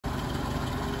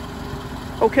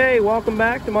Okay, welcome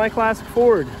back to My Classic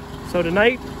Ford. So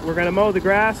tonight we're going to mow the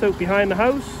grass out behind the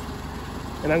house,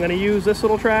 and I'm going to use this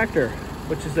little tractor,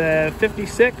 which is a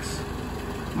 56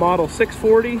 model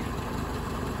 640.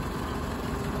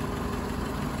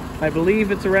 I believe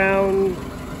it's around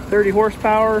 30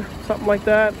 horsepower, something like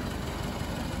that.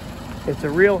 It's a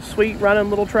real sweet running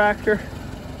little tractor.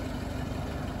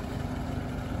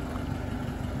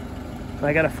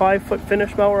 I got a 5-foot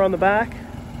finish mower on the back.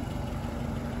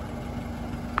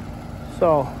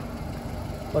 So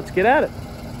let's get at it.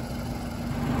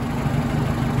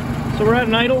 So we're at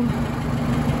an idle.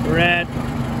 We're at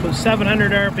about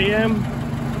 700 RPM.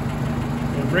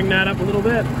 We'll bring that up a little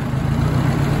bit.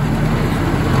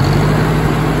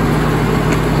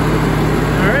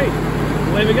 All right,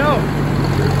 away we go.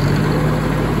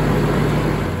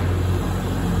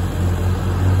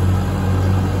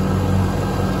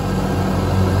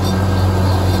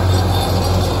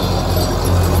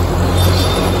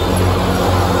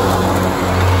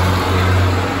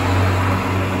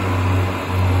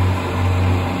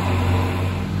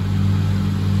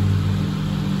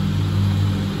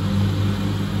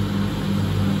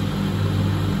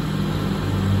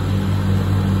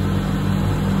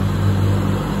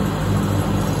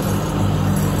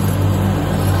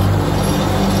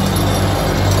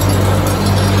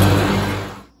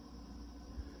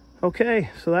 Okay,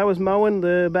 so that was mowing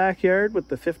the backyard with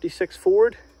the 56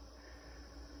 Ford.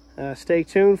 Stay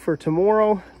tuned for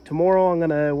tomorrow. Tomorrow I'm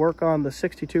going to work on the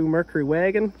 62 Mercury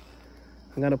wagon.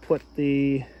 I'm going to put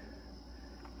the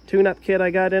tune-up kit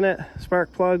I got in it,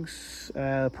 spark plugs,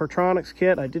 Pertronics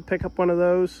kit. I did pick up one of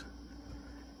those.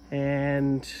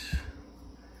 And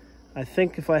I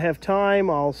think if I have time,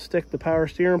 I'll stick the power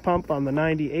steering pump on the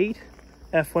 98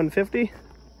 F-150.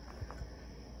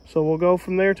 So we'll go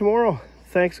from there tomorrow.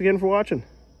 Thanks again for watching.